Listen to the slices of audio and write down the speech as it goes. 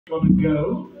Gonna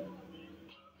go.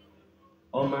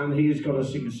 Oh man, he is gonna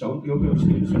sing a song. You're gonna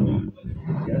sing a song.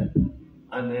 Yeah.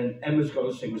 And then Emma's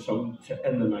gonna sing a song to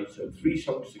end the night. So 3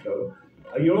 songs to go.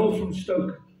 Are you all from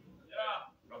Stoke?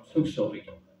 Yeah. I'm so sorry.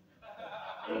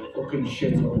 Fucking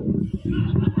shithole.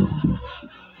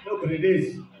 No, but it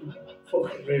is.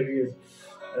 Fucking really is.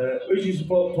 Who do you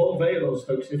support? Port Vale or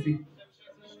Stoke City?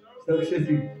 Stoke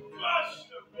City.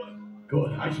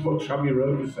 Good. I support Trammy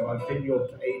Road, so I feel your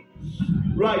pain.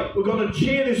 Right, we're going to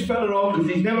cheer this fella on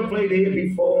because he's never played here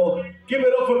before. Give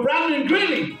it up for Brandon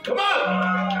Grilly. Come on!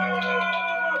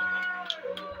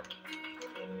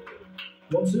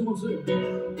 1, 2, 1,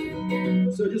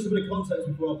 2. So just a bit of context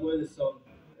before I play this song.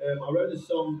 I wrote this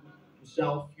song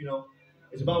myself, you know.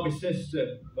 It's about my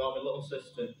sister, about my little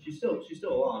sister. She's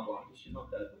still alive, like, she's not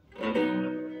dead.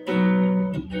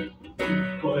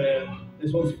 But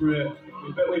this one's for her.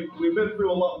 We've been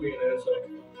through a lot being here, so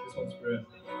this one's for her.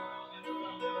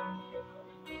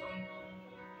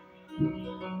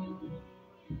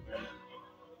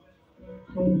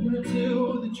 Where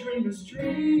to the dreamer's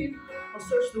dream? I'll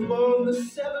search the world, the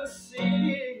 7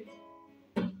 seas,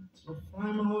 to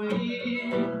find my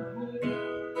way.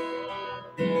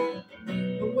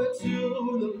 But where to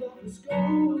the lovers go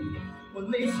when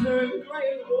they turn grey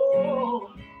and warm?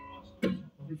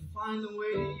 They find the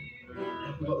way. I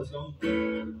forgot the song.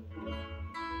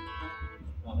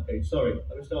 Oh, okay, sorry.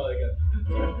 Let me start again.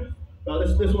 Right,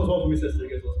 this one's one for my sister. It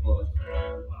gets lots of applause.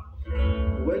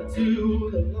 Where do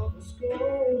the lovers go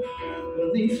when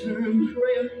they turn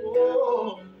grey and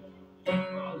warm?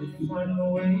 They find a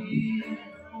way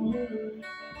home.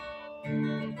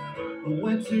 And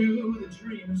where do the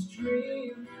dreamers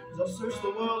dream as I search the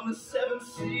world in the 7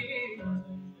 seas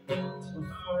to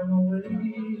find a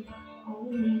way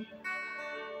home?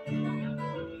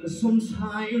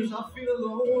 Sometimes I feel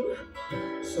alone,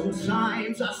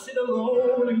 sometimes I sit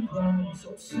alone and cry. So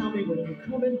tell me when you're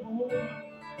coming home,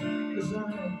 'cause I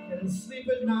can't sleep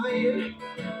at night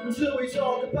until we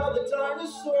talk about the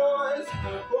dinosaurs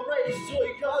or race toy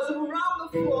cars around the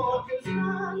floor. 'Cause I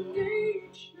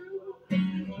need you,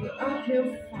 but I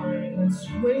can't find that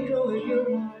twinkle in your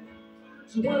eye.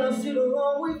 So when I sit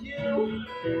alone with you,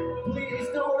 please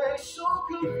don't act so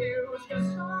confused.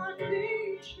 'Cause I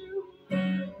need you,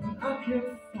 but I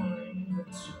can't find the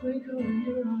twinkle in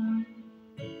your eye.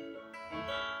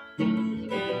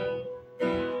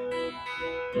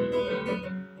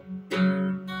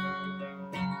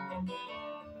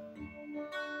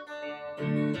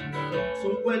 So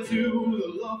where do the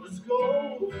lovers go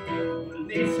when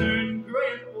they turn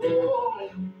grey and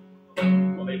warm?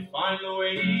 Will they find the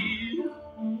way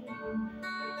home?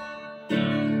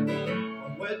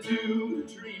 And where do the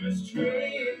dreamers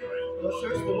dream? Will I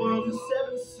search the world in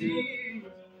 7 seas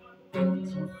to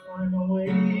find my way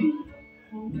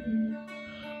home?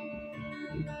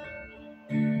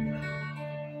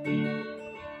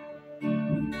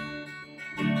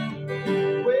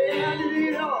 Where did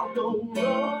it all go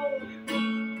wrong?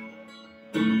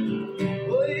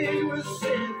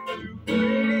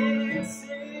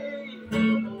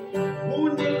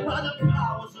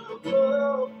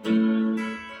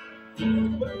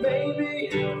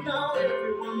 Now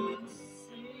everyone can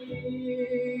see.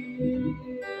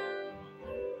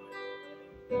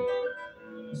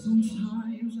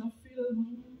 Sometimes I feel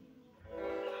alone,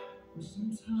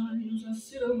 sometimes I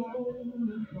sit alone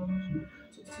and cry.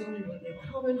 So tell me when you're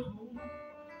coming home,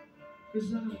 'cause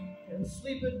I can't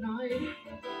sleep at night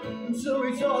until we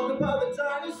talk about the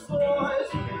dinosaurs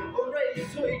or race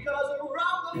toy cars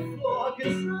around the floor.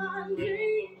 'Cause I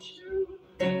need you,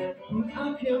 but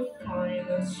I can't find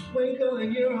that twinkle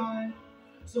in your eye.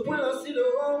 So when I sit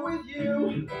alone with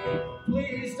you,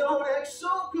 please don't act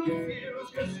so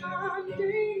confused. 'Cause I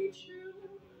need you,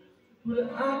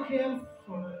 but I can't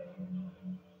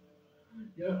find,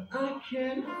 yeah, I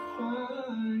can't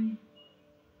find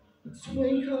the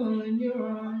twinkle in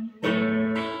your eye.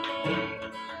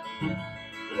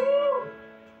 Woo!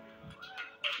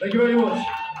 Thank you very much.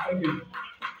 Thank you.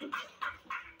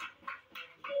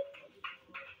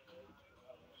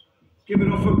 Give it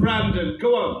up for Brandon.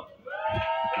 Go on.